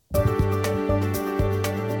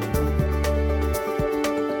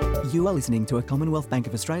You are listening to a Commonwealth Bank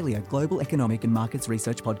of Australia Global Economic and Markets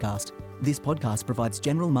Research podcast. This podcast provides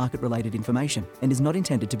general market-related information and is not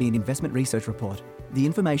intended to be an investment research report. The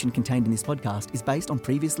information contained in this podcast is based on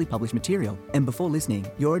previously published material, and before listening,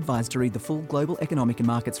 you're advised to read the full Global Economic and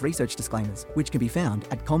Markets Research disclaimers, which can be found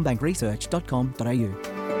at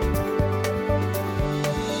commbankresearch.com.au.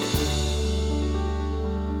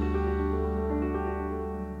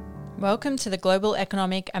 Welcome to the Global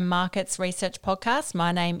Economic and Markets Research Podcast.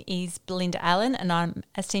 My name is Belinda Allen and I'm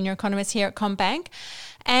a senior economist here at CommBank.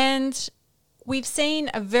 And we've seen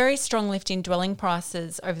a very strong lift in dwelling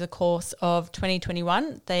prices over the course of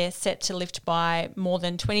 2021. They are set to lift by more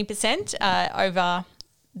than 20% over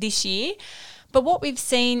this year. But what we've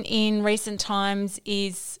seen in recent times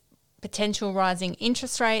is potential rising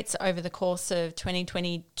interest rates over the course of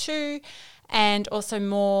 2022, and also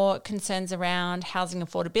more concerns around housing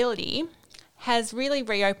affordability, has really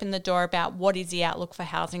reopened the door about what is the outlook for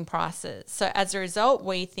housing prices. So as a result,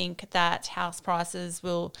 we think that house prices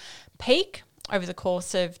will peak over the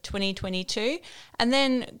course of 2022 and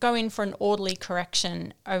then go in for an orderly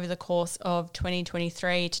correction over the course of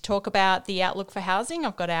 2023. To talk about the outlook for housing,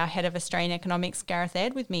 I've got our Head of Australian Economics, Gareth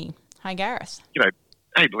Aird, with me. Hi, Gareth. G'day.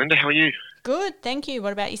 Hey, Belinda, how are you? Good, thank you.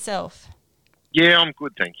 What about yourself? Yeah, I'm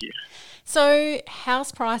good, thank you. So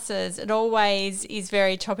house prices, it always is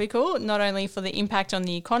very topical, not only for the impact on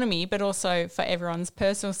the economy, but also for everyone's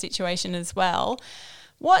personal situation as well.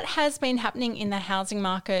 What has been happening in the housing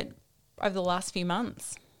market over the last few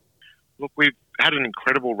months? Look, we've had an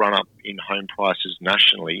incredible run-up in home prices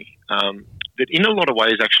nationally that in a lot of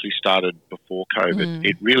ways actually started before COVID.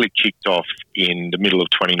 It really kicked off in the middle of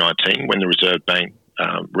 2019 when the Reserve Bank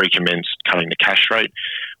recommenced cutting the cash rate.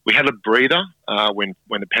 We had a breather when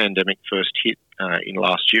the pandemic first hit in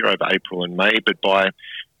last year over April and May, but by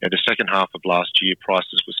the second half of last year,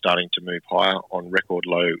 prices were starting to move higher on record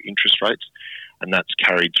low interest rates, and that's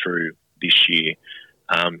carried through this year.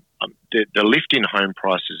 The lift in home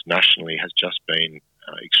prices nationally has just been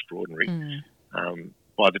extraordinary.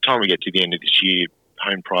 By the time we get to the end of this year,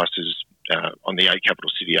 home prices on the 8 capital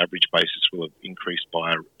city average basis will have increased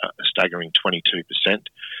by a staggering 22%.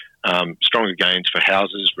 Stronger gains for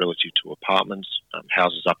houses relative to apartments.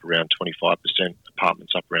 Houses up around 25%,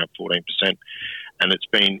 apartments up around 14%. And it's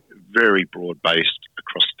been very broad-based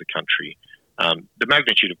across the country. The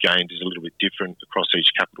magnitude of gains is a little bit different across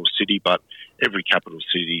each capital city, but every capital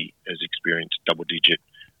city has experienced double-digit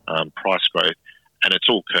price growth, and it's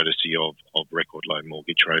all courtesy of record low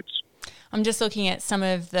mortgage rates. I'm just looking at some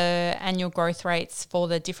of the annual growth rates for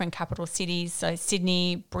the different capital cities. So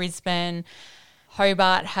Sydney, Brisbane,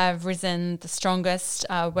 Hobart have risen the strongest,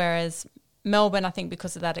 whereas Melbourne, I think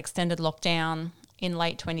because of that extended lockdown in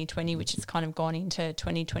late 2020, which has kind of gone into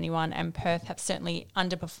 2021, and Perth have certainly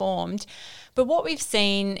underperformed. But what we've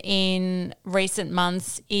seen in recent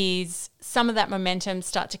months is some of that momentum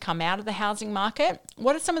start to come out of the housing market.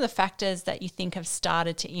 What are some of the factors that you think have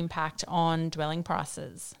started to impact on dwelling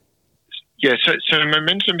prices? Yeah, so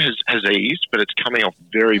momentum has eased, but it's coming off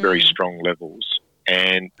very, very strong levels.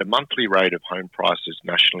 And the monthly rate of home prices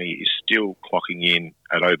nationally is still clocking in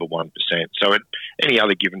at over 1%. So at any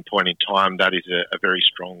other given point in time, that is a very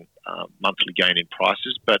strong monthly gain in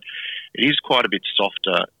prices. But it is quite a bit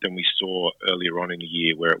softer than we saw earlier on in the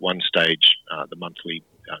year, where at one stage the monthly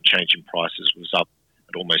change in prices was up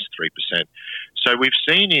at almost 3%. So we've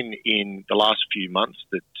seen in the last few months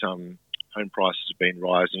that home prices have been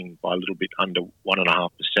rising by a little bit under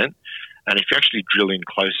 1.5%. And if you actually drill in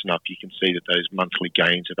close enough, you can see that those monthly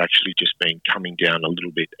gains have actually just been coming down a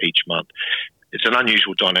little bit each month. It's an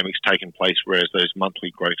unusual dynamics taking place, whereas those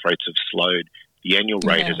monthly growth rates have slowed. The annual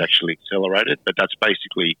rate has actually accelerated, but that's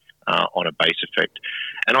basically on a base effect.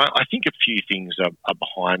 And I think a few things are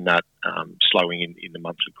behind that slowing in the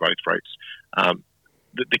monthly growth rates.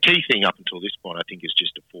 The key thing up until this point, I think, is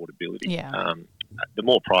just affordability. The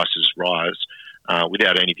more prices rise,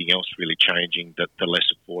 without anything else really changing, the less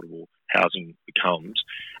affordable housing becomes.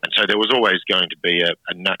 And so there was always going to be a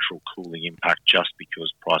natural cooling impact just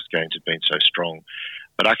because price gains have been so strong.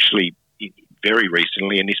 But actually, very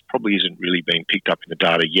recently, and this probably isn't really being picked up in the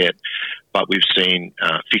data yet, but we've seen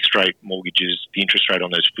fixed rate mortgages, the interest rate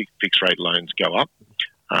on those fixed rate loans go up.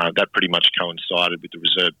 That pretty much coincided with the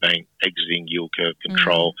Reserve Bank exiting yield curve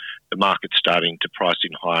control, the market starting to price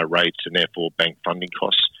in higher rates and therefore bank funding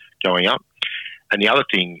costs going up. And the other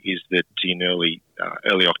thing is that in early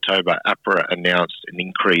October, APRA announced an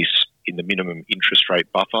increase in the minimum interest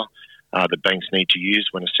rate buffer that banks need to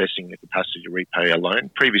use when assessing the capacity to repay a loan.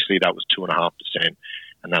 Previously, that was 2.5%,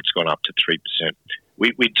 and that's gone up to 3%.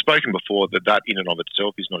 We'd spoken before that in and of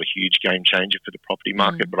itself is not a huge game changer for the property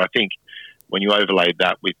market, but I think when you overlay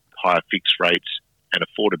that with higher fixed rates and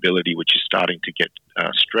affordability, which is starting to get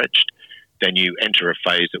stretched, then you enter a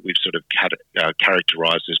phase that we've sort of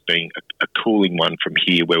characterised as being a cooling one from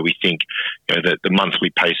here, where we think that the monthly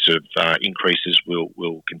pace of increases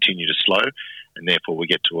will continue to slow, and therefore we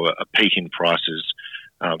get to a peak in prices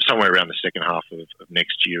somewhere around the second half of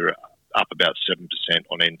next year, up about 7%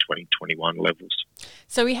 on end 2021 levels.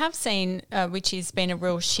 So we have seen, which has been a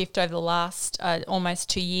real shift over the last almost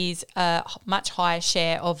 2 years, a much higher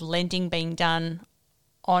share of lending being done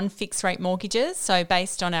on fixed rate mortgages. So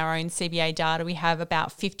based on our own CBA data, we have about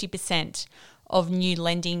 50% of new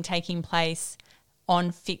lending taking place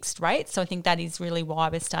on fixed rates. So I think that is really why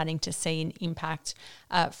we're starting to see an impact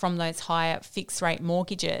from those higher fixed rate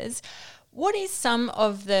mortgages. What is some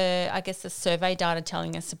of the survey data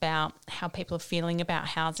telling us about how people are feeling about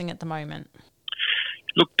housing at the moment?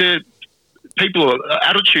 Look, attitudes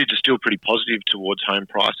are still pretty positive towards home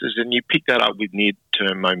prices, and you pick that up with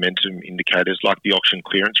near-term momentum indicators like the auction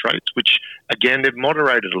clearance rates, which, again, they've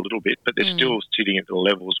moderated a little bit, but they're still sitting at the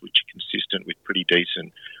levels which are consistent with pretty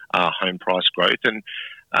decent home price growth. And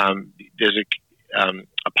there's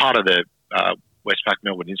a part of the Westpac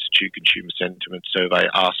Melbourne Institute Consumer Sentiment Survey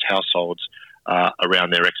asked households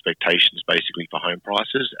around their expectations basically for home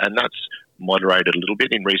prices, and that's moderated a little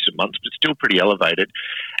bit in recent months, but still pretty elevated.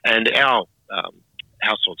 And our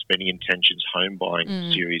household spending intentions home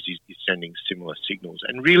buying series is sending similar signals.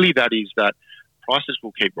 And really that is that prices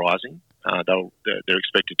will keep rising. They're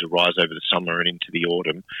expected to rise over the summer and into the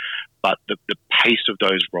autumn, but the pace of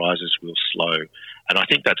those rises will slow. And I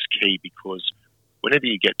think that's key, because whenever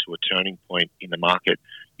you get to a turning point in the market,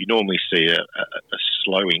 you normally see a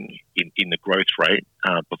slowing in the growth rate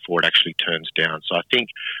before it actually turns down. So I think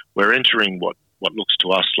we're entering what looks to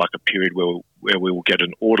us like a period where we will get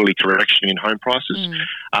an orderly correction in home prices.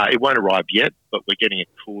 It won't arrive yet, but we're getting it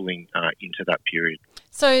cooling into that period.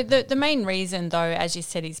 So the main reason, though, as you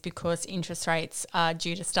said, is because interest rates are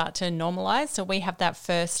due to start to normalise. So we have that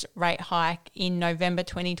first rate hike in November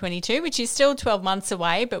 2022, which is still 12 months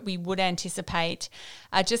away, but we would anticipate,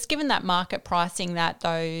 just given that market pricing, that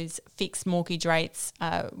those fixed mortgage rates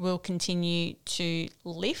will continue to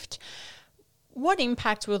lift. What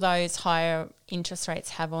impact will those higher interest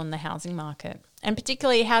rates have on the housing market? And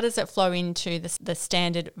particularly, how does it flow into the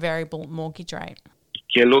standard variable mortgage rate?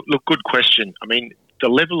 Yeah, look, good question. I mean, the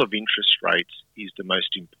level of interest rates is the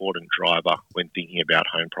most important driver when thinking about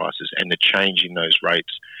home prices and the change in those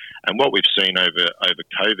rates. And what we've seen over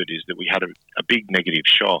COVID is that we had a big negative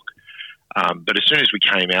shock. But as soon as we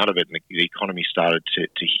came out of it and the economy started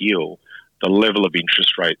to heal, the level of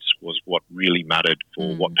interest rates was what really mattered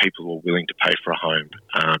for what people were willing to pay for a home.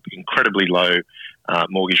 Incredibly low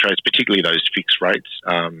mortgage rates, particularly those fixed rates,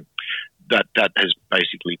 that has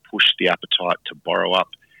basically pushed the appetite to borrow up.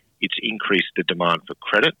 It's increased the demand for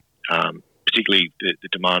credit, particularly the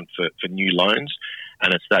demand for new loans,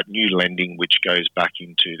 and it's that new lending which goes back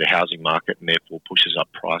into the housing market and therefore pushes up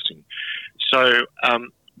pricing. So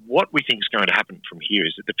what we think is going to happen from here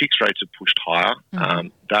is that the fixed rates are pushed higher.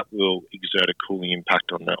 That will exert a cooling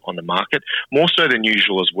impact on the market, more so than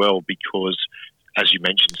usual as well, because, as you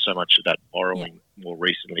mentioned, so much of that borrowing more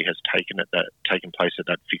recently has taken place at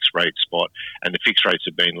that fixed rate spot, and the fixed rates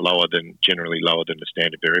have been generally lower than the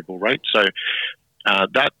standard variable rate. So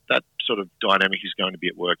that sort of dynamic is going to be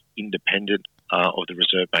at work independent of the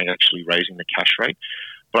Reserve Bank actually raising the cash rate.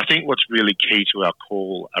 But I think what's really key to our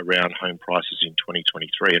call around home prices in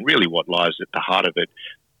 2023, and really what lies at the heart of it,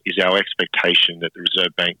 is our expectation that the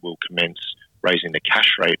Reserve Bank will commence raising the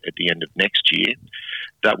cash rate at the end of next year.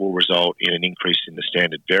 That will result in an increase in the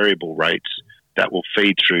standard variable rates that will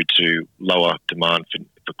feed through to lower demand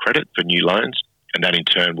for credit for new loans, and that in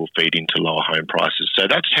turn will feed into lower home prices. So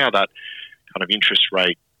that's how that kind of interest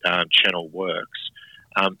rate channel works.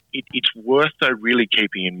 It's worth, though, really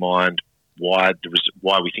keeping in mind why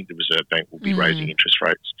we think the Reserve Bank will be raising interest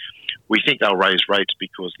rates. We think they'll raise rates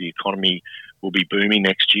because the economy will be booming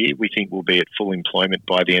next year. We think we'll be at full employment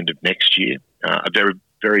by the end of next year, a very,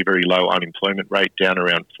 very, very low unemployment rate, down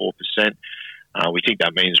around 4%. We think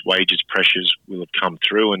that means wages pressures will have come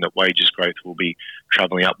through and that wages growth will be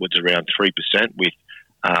travelling upwards around 3% with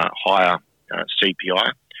higher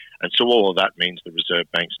CPI. And so all of that means the Reserve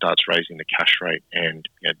Bank starts raising the cash rate, and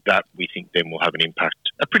that we think then will have an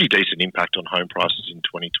impact, a pretty decent impact on home prices in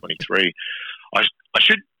 2023. I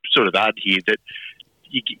should sort of add here that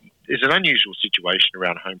there's an unusual situation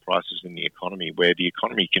around home prices in the economy, where the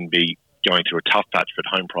economy can be going through a tough patch, but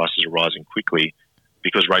home prices are rising quickly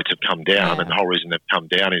because rates have come down, and the whole reason they've come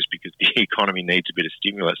down is because the economy needs a bit of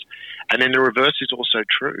stimulus. And then the reverse is also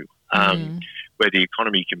true. where the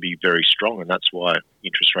economy can be very strong, and that's why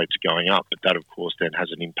interest rates are going up. But that, of course, then has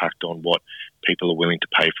an impact on what people are willing to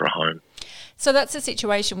pay for a home. So that's a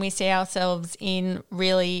situation we see ourselves in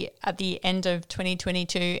really at the end of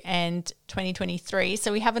 2022 and 2023.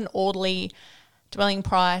 So we have an orderly dwelling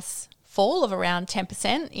price fall of around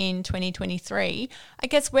 10% in 2023. I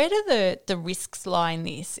guess where do the risks lie in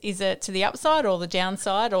this? Is it to the upside or the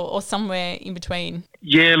downside or somewhere in between?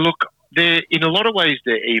 Yeah, look, in a lot of ways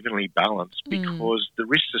they're evenly balanced because the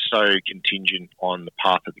risks are so contingent on the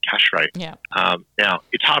path of the cash rate. Yeah. Now,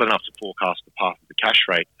 it's hard enough to forecast the path of the cash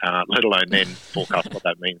rate, let alone then forecast what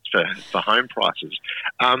that means for home prices.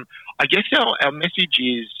 I guess our message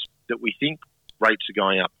is that we think rates are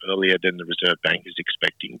going up earlier than the Reserve Bank is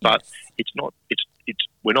expecting, but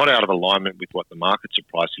we're not out of alignment with what the markets are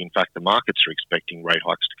pricing. In fact, the markets are expecting rate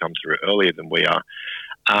hikes to come through earlier than we are.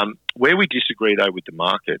 Where we disagree, though, with the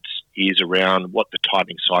markets is around what the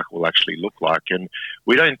tightening cycle will actually look like. And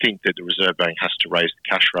we don't think that the Reserve Bank has to raise the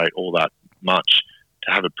cash rate all that much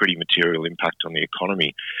to have a pretty material impact on the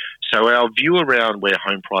economy. So our view around where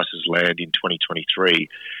home prices land in 2023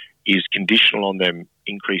 is conditional on them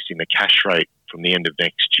increasing the cash rate from the end of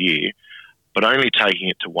next year, but only taking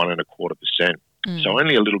it to 1.25%. So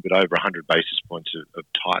only a little bit over 100 basis points of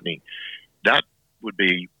tightening. That would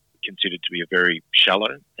be considered to be a very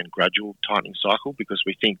shallow and gradual tightening cycle because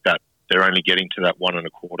we think that they're only getting to that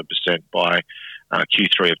 1.25% by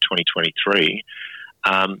Q3 of 2023.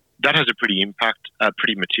 That has a pretty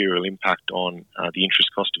material impact on the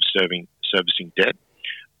interest cost of servicing debt,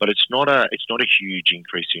 but it's not a huge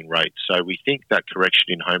increase in rates. So we think that correction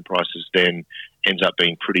in home prices then ends up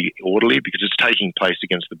being pretty orderly because it's taking place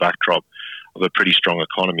against the backdrop of a pretty strong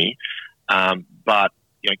economy. But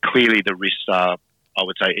clearly the risks are, I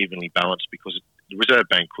would say, evenly balanced because the Reserve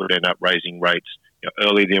Bank could end up raising rates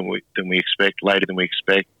earlier than we expect, later than we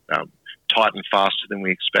expect, tighten faster than we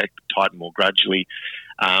expect, tighten more gradually.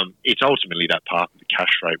 It's ultimately that path of the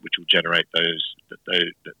cash rate which will generate those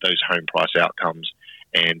home price outcomes,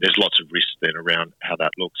 and there's lots of risks then around how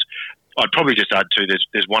that looks. I'd probably just add too,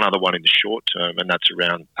 there's one other one in the short term, and that's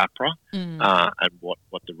around APRA and what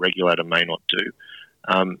the regulator may not do.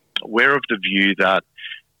 We're of the view that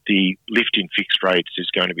the lift in fixed rates is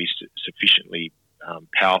going to be sufficiently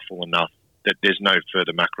powerful enough that there's no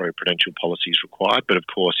further macro-prudential policies required. But of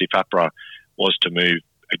course, if APRA was to move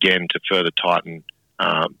again to further tighten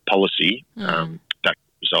policy, that could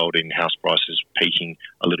result in house prices peaking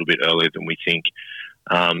a little bit earlier than we think.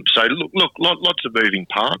 So look, lots of moving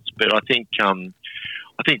parts, but I think the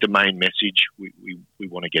main message we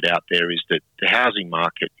want to get out there is that the housing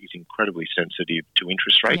market is incredibly sensitive to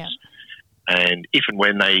interest rates. Yeah. And if and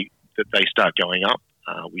when they start going up,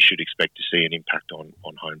 we should expect to see an impact on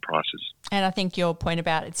home prices. And I think your point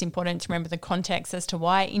about it's important to remember the context as to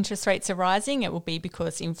why interest rates are rising. It will be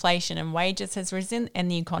because inflation and wages has risen and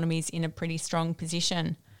the economy is in a pretty strong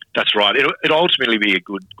position. That's right. It'll ultimately be a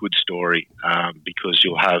good story because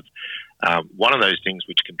you'll have one of those things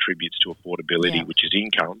which contributes to affordability, which is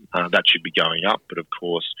income. That should be going up. But of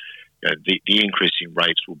course, the increase in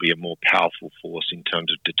rates will be a more powerful force in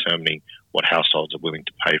terms of determining what households are willing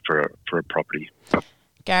to pay for a property.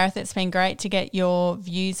 Gareth, it's been great to get your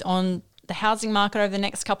views on the housing market over the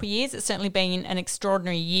next couple of years. It's certainly been an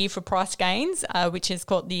extraordinary year for price gains, which has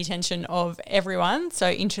caught the attention of everyone.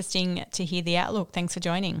 So interesting to hear the outlook. Thanks for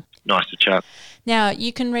joining. Nice to chat. Now,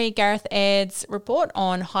 you can read Gareth Aird's report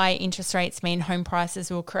on high interest rates mean home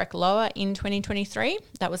prices will correct lower in 2023.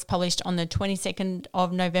 That was published on the 22nd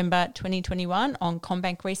of November 2021 on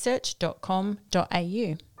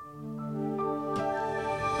commbankresearch.com.au.